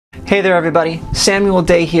Hey there everybody, Samuel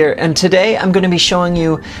Day here, and today I'm going to be showing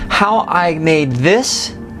you how I made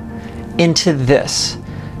this into this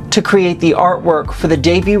to create the artwork for the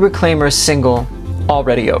debut Reclaimers single,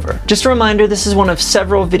 Already Over. Just a reminder, this is one of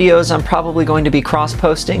several videos I'm probably going to be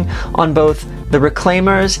cross-posting on both the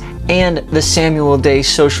Reclaimers and the Samuel Day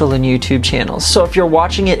social and YouTube channels. So if you're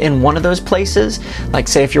watching it in one of those places, like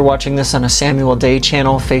say if you're watching this on a Samuel Day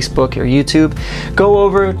channel, Facebook or YouTube, go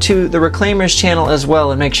over to the Reclaimers channel as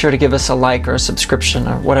well and make sure to give us a like or a subscription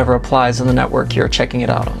or whatever applies on the network you're checking it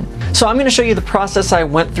out on. So I'm going to show you the process I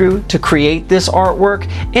went through to create this artwork,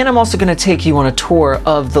 and I'm also going to take you on a tour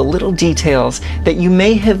of the little details that you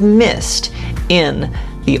may have missed in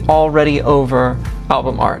the Already Over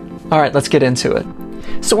album art. Alright, let's get into it.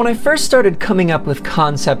 So when I first started coming up with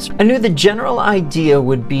concepts, I knew the general idea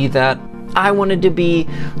would be that I wanted to be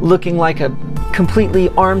looking like a completely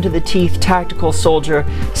armed to the teeth tactical soldier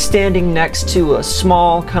standing next to a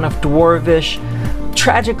small, kind of dwarvish,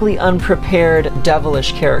 tragically unprepared,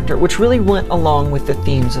 devilish character, which really went along with the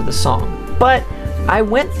themes of the song. But I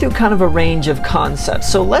went through kind of a range of concepts,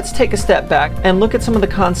 so let's take a step back and look at some of the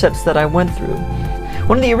concepts that I went through.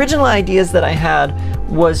 One of the original ideas that I had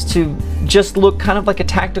was to just look kind of like a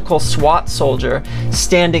tactical SWAT soldier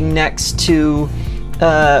standing next to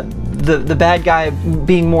the bad guy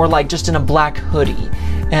being more like just in a black hoodie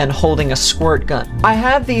and holding a squirt gun. I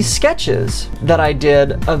have these sketches that I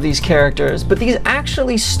did of these characters, but these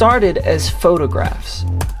actually started as photographs.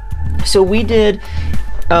 So we did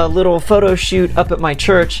a little photo shoot up at my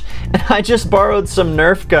church, and I just borrowed some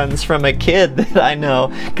Nerf guns from a kid that I know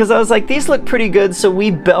because I was like, these look pretty good. So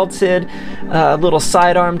we belted a little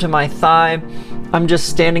sidearm to my thigh. I'm just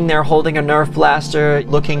standing there holding a Nerf blaster,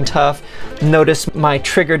 looking tough. Notice my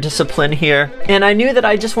trigger discipline here. And I knew that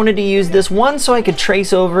I just wanted to use this one so I could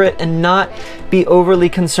trace over it and not be overly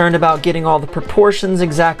concerned about getting all the proportions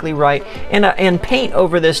exactly right, and paint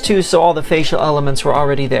over this too so all the facial elements were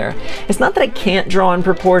already there. It's not that I can't draw in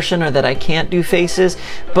proportion or that I can't do faces,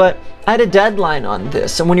 but I had a deadline on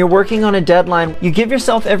this, and when you're working on a deadline, you give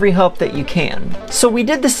yourself every help that you can. So we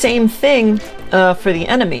did the same thing for the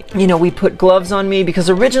enemy. You know, we put gloves on me because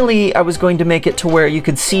originally I was going to make it to where you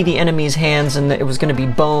could see the enemy's hands and it was going to be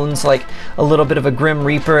bones, like a little bit of a Grim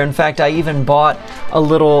Reaper. In fact, I even bought a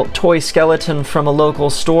little toy skeleton from a local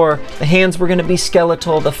store. The hands were going to be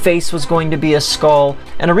skeletal, the face was going to be a skull,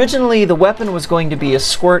 and originally the weapon was going to be a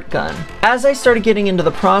squirt gun. As I started getting into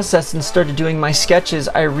the process and started doing my sketches,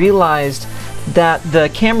 I realized that the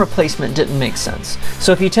camera placement didn't make sense.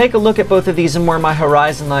 So if you take a look at both of these and where my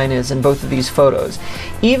horizon line is in both of these photos,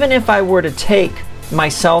 even if I were to take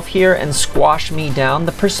myself here and squash me down,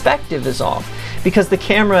 the perspective is off because the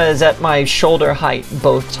camera is at my shoulder height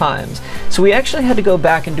both times. So we actually had to go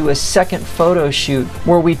back and do a second photo shoot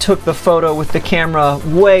where we took the photo with the camera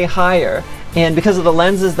way higher. And because of the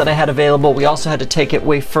lenses that I had available, we also had to take it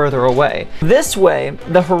way further away. This way,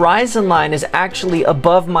 the horizon line is actually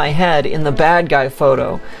above my head in the bad guy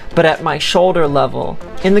photo, but at my shoulder level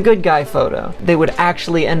in the good guy photo. They would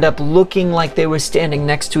actually end up looking like they were standing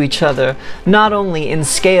next to each other, not only in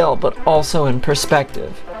scale, but also in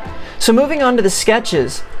perspective. So moving on to the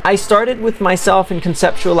sketches, I started with myself and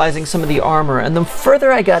conceptualizing some of the armor, and the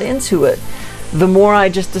further I got into it, the more I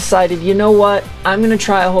just decided, you know what, I'm gonna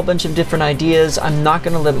try a whole bunch of different ideas. I'm not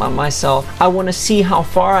gonna limit myself. I wanna see how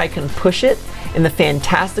far I can push it in the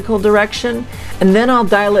fantastical direction, and then I'll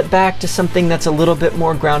dial it back to something that's a little bit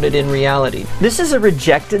more grounded in reality. This is a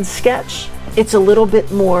rejected sketch. It's a little bit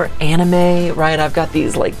more anime, right? I've got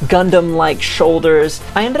these like Gundam-like shoulders.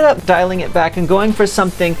 I ended up dialing it back and going for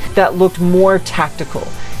something that looked more tactical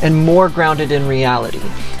and more grounded in reality.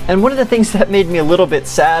 And one of the things that made me a little bit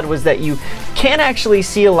sad was that you can't actually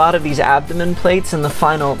see a lot of these abdomen plates in the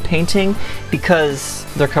final painting because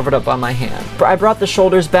they're covered up by my hand. I brought the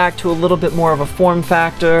shoulders back to a little bit more of a form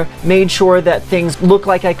factor, made sure that things looked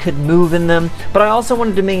like I could move in them, but I also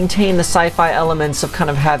wanted to maintain the sci-fi elements of kind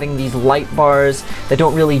of having these light bars that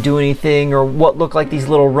don't really do anything, or what look like these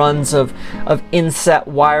little runs of inset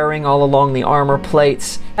wiring all along the armor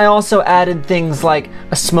plates. I also added things like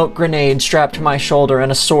a smoke grenade strapped to my shoulder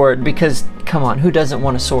and a sword because, come on, who doesn't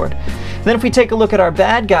want a sword? Then if we take a look at our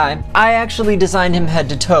bad guy, I actually designed him head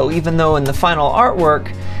to toe, even though in the final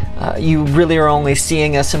artwork, you really are only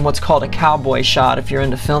seeing us in what's called a cowboy shot if you're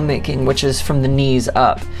into filmmaking, which is from the knees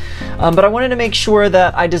up. But I wanted to make sure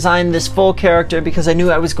that I designed this full character because I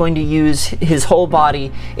knew I was going to use his whole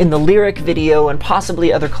body in the lyric video and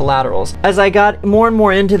possibly other collaterals. As I got more and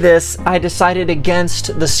more into this, I decided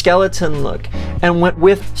against the skeleton look and went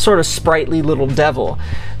with sort of sprightly little devil.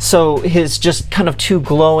 So his just kind of two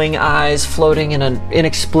glowing eyes floating in an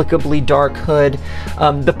inexplicably dark hood,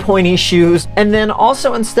 the pointy shoes, and then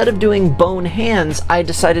also instead of doing bone hands, I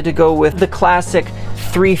decided to go with the classic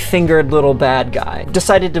three-fingered little bad guy.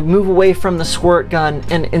 Decided to move away from the squirt gun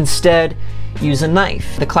and instead use a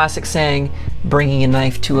knife. The classic saying, bringing a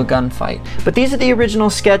knife to a gunfight. But these are the original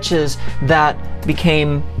sketches that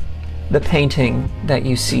became the painting that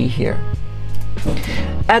you see here.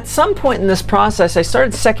 At some point in this process, I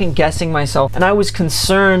started second guessing myself, and I was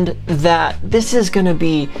concerned that this is going to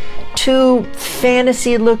be too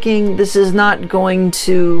fantasy looking. This is not going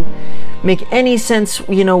to make any sense,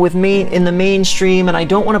 you know, with me in the mainstream, and I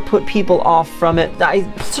don't want to put people off from it. I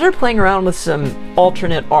started playing around with some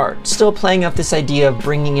alternate art, still playing up this idea of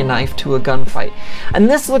bringing a knife to a gunfight. And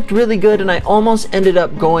this looked really good, and I almost ended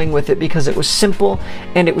up going with it because it was simple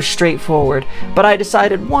and it was straightforward. But I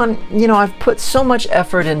decided, one, you know, I've put so much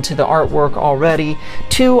effort into the artwork already.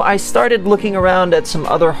 Two, I started looking around at some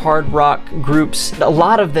other hard rock groups. A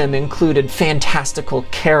lot of them included fantastical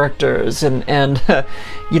characters and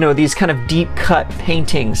you know, these kind of deep cut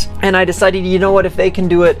paintings. And I decided, you know what, if they can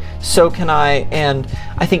do it, so can I. And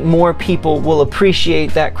I think more people will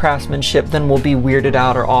appreciate that craftsmanship than will be weirded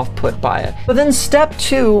out or off-put by it. But then step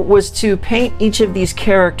two was to paint each of these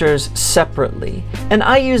characters separately. And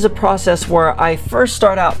I use a process where I first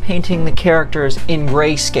start out painting the characters in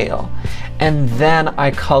grayscale, and then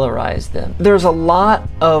I colorize them. There's a lot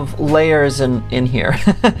of layers in here,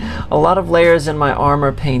 a lot of layers in my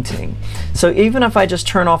armor painting. So even if I just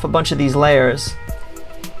turn off a bunch of these layers,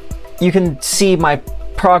 you can see my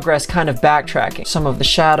progress kind of backtracking. Some of the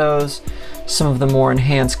shadows, some of the more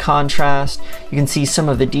enhanced contrast. You can see some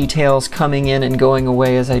of the details coming in and going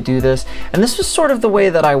away as I do this. And this was sort of the way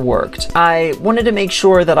that I worked. I wanted to make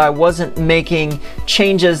sure that I wasn't making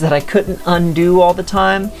changes that I couldn't undo all the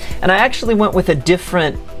time. And I actually went with a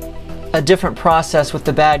different process with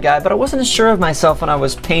the bad guy, but I wasn't as sure of myself when I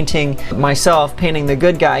was painting the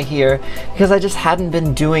good guy here, because I just hadn't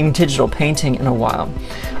been doing digital painting in a while.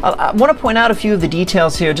 I want to point out a few of the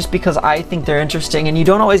details here just because I think they're interesting, and you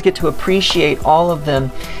don't always get to appreciate all of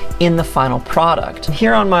them in the final product.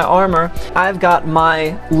 Here on my armor, I've got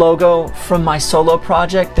my logo from my solo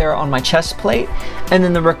project there on my chest plate, and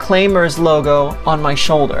then the Reclaimers logo on my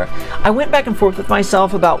shoulder. I went back and forth with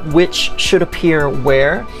myself about which should appear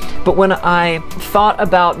where, but when I thought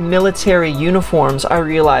about military uniforms, I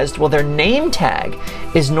realized, well, their name tag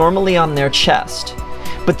is normally on their chest,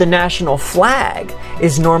 but the national flag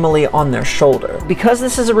is normally on their shoulder. Because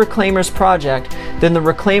this is a Reclaimers project, then the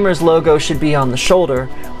Reclaimers logo should be on the shoulder,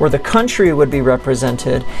 where the country would be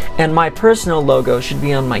represented, and my personal logo should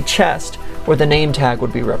be on my chest, where the name tag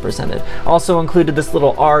would be represented. Also included this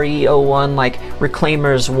little RE01, like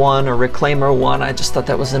Reclaimers 1 or Reclaimer 1. I just thought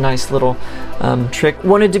that was a nice little trick.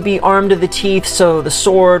 Wanted to be armed to the teeth, so the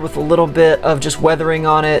sword with a little bit of just weathering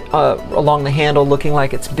on it along the handle, looking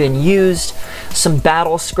like it's been used. Some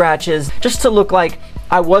battle scratches, just to look like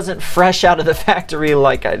I wasn't fresh out of the factory,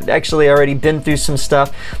 like I'd actually already been through some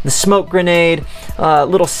stuff. The smoke grenade,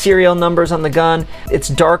 little serial numbers on the gun. It's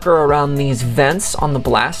darker around these vents on the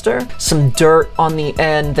blaster. Some dirt on the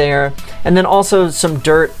end there, and then also some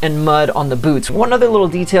dirt and mud on the boots. One other little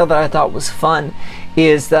detail that I thought was fun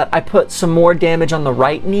is that I put some more damage on the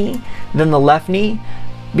right knee than the left knee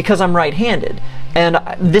because I'm right-handed. And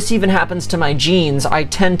this even happens to my jeans. I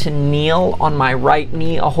tend to kneel on my right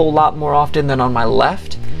knee a whole lot more often than on my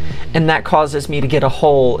left, and that causes me to get a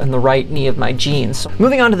hole in the right knee of my jeans. So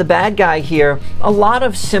moving on to the bad guy here, a lot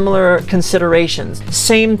of similar considerations.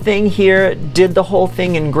 Same thing here, did the whole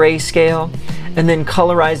thing in grayscale and then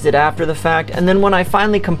colorized it after the fact. And then when I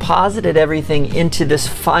finally composited everything into this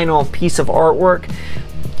final piece of artwork,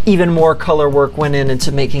 even more color work went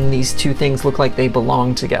into making these two things look like they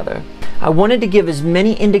belong together. I wanted to give as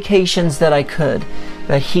many indications that I could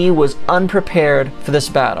that he was unprepared for this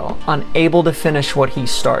battle, unable to finish what he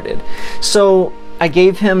started. So I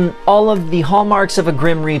gave him all of the hallmarks of a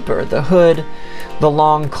Grim Reaper, the hood, the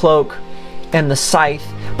long cloak, and the scythe,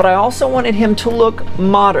 but I also wanted him to look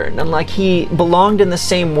modern and like he belonged in the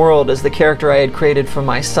same world as the character I had created for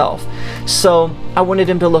myself. So I wanted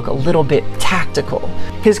him to look a little bit tactical.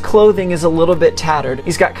 His clothing is a little bit tattered.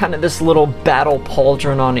 He's got kind of this little battle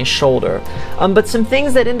pauldron on his shoulder. But some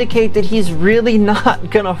things that indicate that he's really not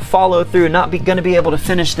gonna follow through, not gonna be able to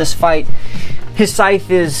finish this fight. His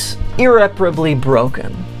scythe is irreparably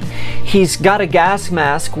broken. He's got a gas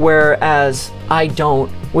mask, whereas I don't,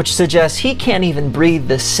 which suggests he can't even breathe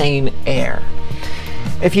the same air.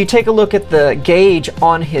 If you take a look at the gauge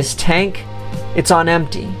on his tank, it's on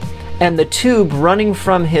empty. and the tube running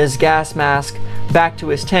from his gas mask back to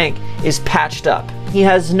his tank is patched up. He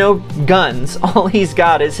has no guns. All he's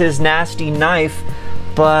got is his nasty knife,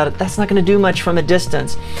 but that's not going to do much from a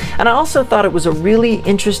distance. And I also thought it was a really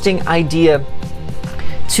interesting idea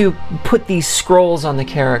to put these scrolls on the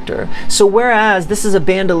character. So whereas this is a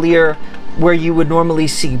bandolier where you would normally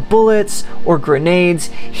see bullets or grenades,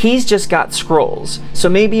 he's just got scrolls. So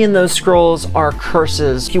maybe in those scrolls are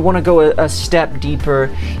curses. If you want to go a step deeper,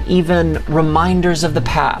 even reminders of the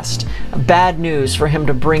past, bad news for him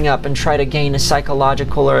to bring up and try to gain a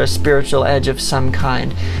psychological or a spiritual edge of some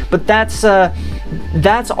kind. But that's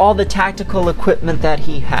all the tactical equipment that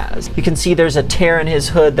he has. You can see there's a tear in his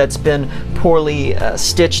hood that's been poorly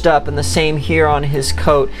stitched up, and the same here on his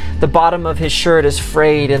coat. The bottom of his shirt is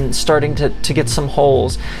frayed and starting to get some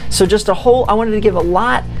holes. So just I wanted to give a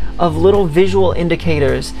lot of little visual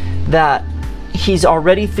indicators that he's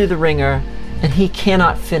already through the ringer and he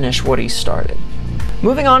cannot finish what he started.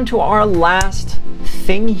 Moving on to our last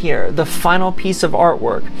thing here, the final piece of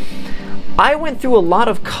artwork. I went through a lot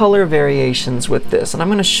of color variations with this, and I'm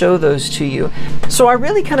going to show those to you. So I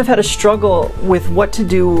really kind of had a struggle with what to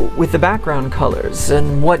do with the background colors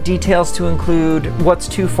and what details to include, what's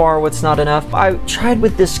too far, what's not enough. I tried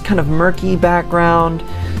with this kind of murky background,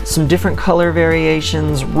 some different color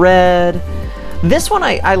variations, red. This one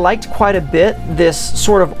I liked quite a bit, this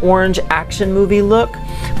sort of orange action movie look,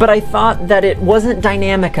 but I thought that it wasn't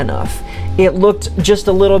dynamic enough. It looked just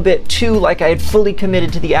a little bit too like I had fully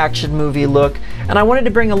committed to the action movie look, and I wanted to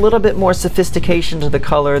bring a little bit more sophistication to the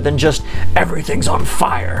color than just everything's on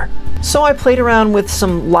fire. So I played around with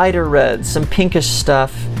some lighter reds, some pinkish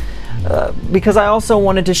stuff, because I also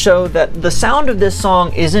wanted to show that the sound of this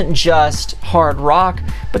song isn't just hard rock,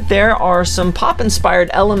 but there are some pop-inspired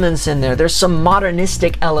elements in there. There's some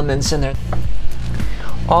modernistic elements in there.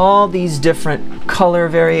 All these different color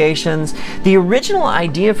variations. The original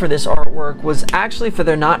idea for this artwork was actually for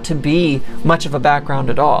there not to be much of a background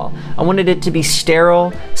at all. I wanted it to be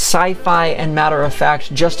sterile, sci-fi, and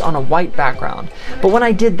matter-of-fact, just on a white background. But when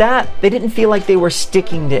I did that, they didn't feel like they were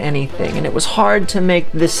sticking to anything, and it was hard to make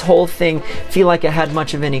this whole thing feel like it had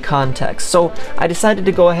much of any context. So I decided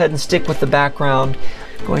to go ahead and stick with the background,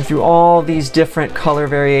 going through all these different color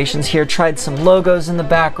variations here, tried some logos in the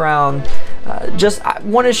background. I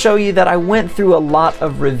want to show you that I went through a lot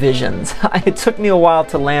of revisions. It took me a while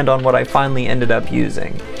to land on what I finally ended up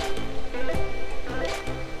using.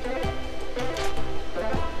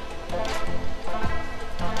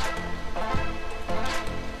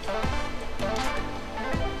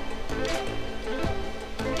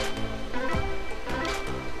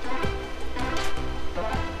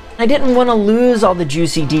 I didn't want to lose all the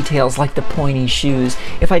juicy details like the pointy shoes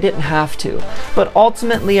if I didn't have to. But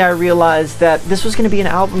ultimately I realized that this was going to be an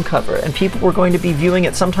album cover and people were going to be viewing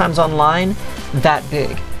it sometimes online that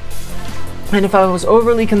big. And if I was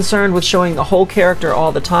overly concerned with showing the whole character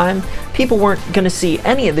all the time, people weren't going to see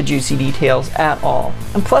any of the juicy details at all.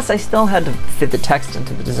 And plus I still had to fit the text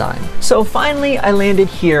into the design. So finally I landed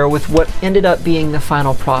here with what ended up being the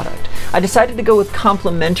final product. I decided to go with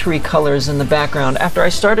complementary colors in the background after I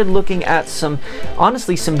started looking at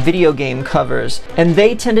honestly some video game covers, and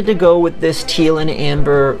they tended to go with this teal and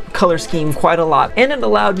amber color scheme quite a lot, and it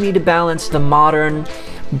allowed me to balance the modern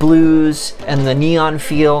blues and the neon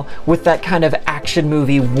feel with that kind of action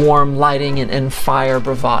movie warm lighting and fire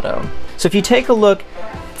bravado. So if you take a look,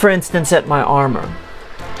 for instance, at my armor,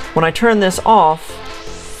 when I turn this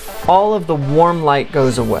off, all of the warm light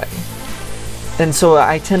goes away. And so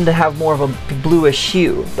I tend to have more of a bluish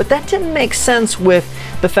hue. But that didn't make sense with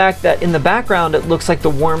the fact that in the background it looks like the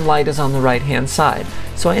warm light is on the right hand side.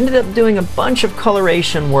 So I ended up doing a bunch of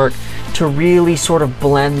coloration work to really sort of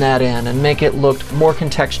blend that in and make it look more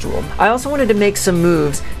contextual. I also wanted to make some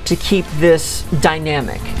moves to keep this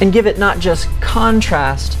dynamic and give it not just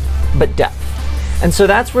contrast, but depth. And so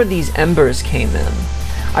that's where these embers came in.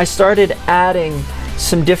 I started adding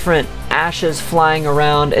some different ashes flying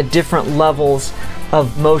around at different levels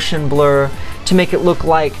of motion blur to make it look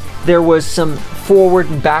like there was some forward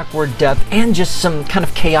and backward depth and just some kind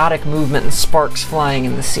of chaotic movement and sparks flying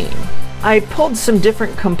in the scene. I pulled some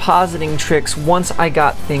different compositing tricks once I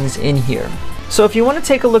got things in here. So if you want to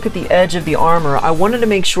take a look at the edge of the armor, I wanted to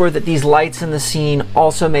make sure that these lights in the scene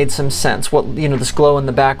also made some sense, this glow in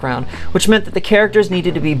the background, which meant that the characters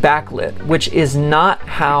needed to be backlit, which is not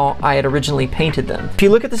how I had originally painted them. If you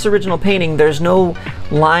look at this original painting, there's no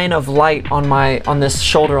line of light on this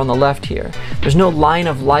shoulder on the left here. There's no line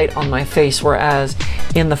of light on my face, whereas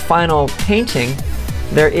in the final painting,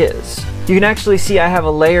 there is. You can actually see I have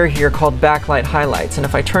a layer here called backlight highlights, and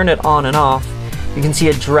if I turn it on and off, You can see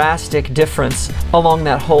a drastic difference along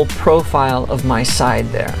that whole profile of my side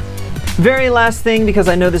there. Very last thing, because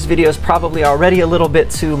I know this video is probably already a little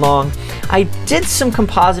bit too long, I did some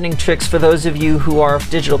compositing tricks for those of you who are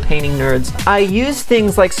digital painting nerds. I used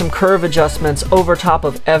things like some curve adjustments over top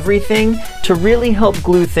of everything to really help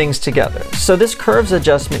glue things together. So this curves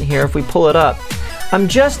adjustment here, if we pull it up, I'm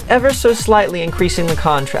just ever so slightly increasing the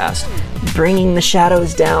contrast, bringing the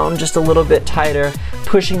shadows down just a little bit tighter,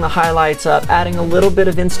 pushing the highlights up, adding a little bit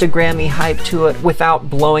of Instagram-y hype to it without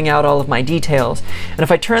blowing out all of my details. And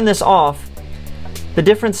if I turn this off, the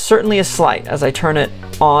difference certainly is slight as I turn it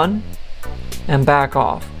on and back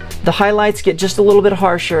off. The highlights get just a little bit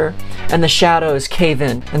harsher and the shadows cave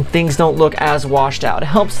in and things don't look as washed out. It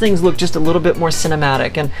helps things look just a little bit more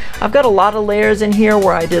cinematic. And I've got a lot of layers in here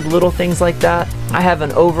where I did little things like that. I have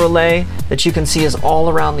an overlay that you can see is all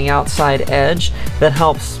around the outside edge that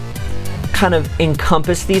helps kind of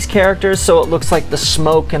encompass these characters so it looks like the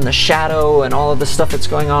smoke and the shadow and all of the stuff that's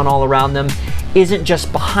going on all around them isn't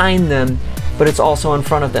just behind them, but it's also in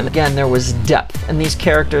front of them. Again, there was depth, and these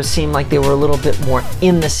characters seemed like they were a little bit more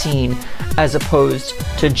in the scene as opposed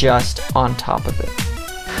to just on top of it.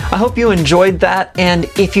 I hope you enjoyed that, and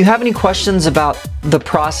if you have any questions about the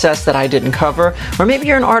process that I didn't cover, or maybe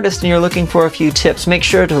you're an artist and you're looking for a few tips, make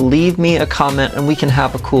sure to leave me a comment and we can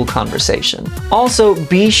have a cool conversation. Also,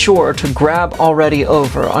 be sure to grab Already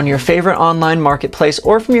Over on your favorite online marketplace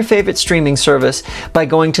or from your favorite streaming service by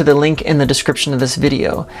going to the link in the description of this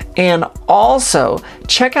video. And also,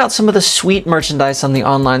 check out some of the sweet merchandise on the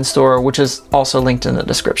online store, which is also linked in the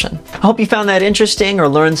description. I hope you found that interesting or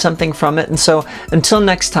learned something from it, and so until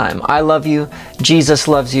next time, I love you, Jesus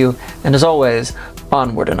loves you, and as always,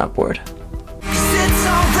 onward and upward.